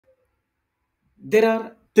There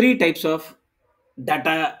are three types of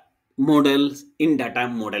data models in data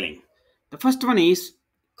modeling. The first one is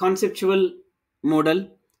conceptual model,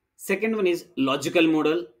 second one is logical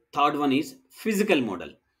model, third one is physical model.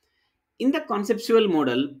 In the conceptual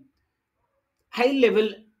model, high level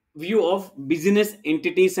view of business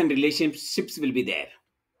entities and relationships will be there.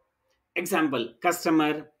 Example: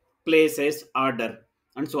 customer, places, order,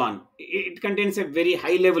 and so on. It contains a very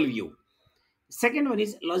high level view. Second one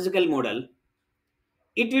is logical model.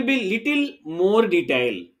 It will be little more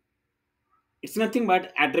detail. It's nothing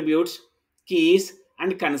but attributes, keys,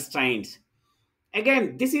 and constraints.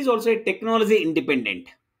 Again, this is also a technology independent.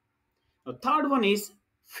 The third one is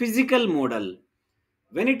physical model.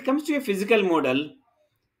 When it comes to a physical model,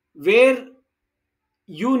 where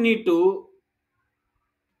you need to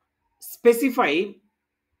specify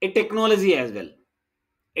a technology as well.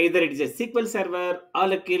 Either it is a SQL server,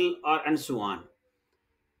 Oracle, or and so on.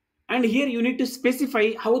 And here you need to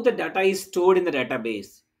specify how the data is stored in the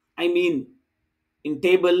database. I mean, in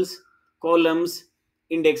tables, columns,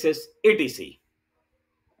 indexes, etc.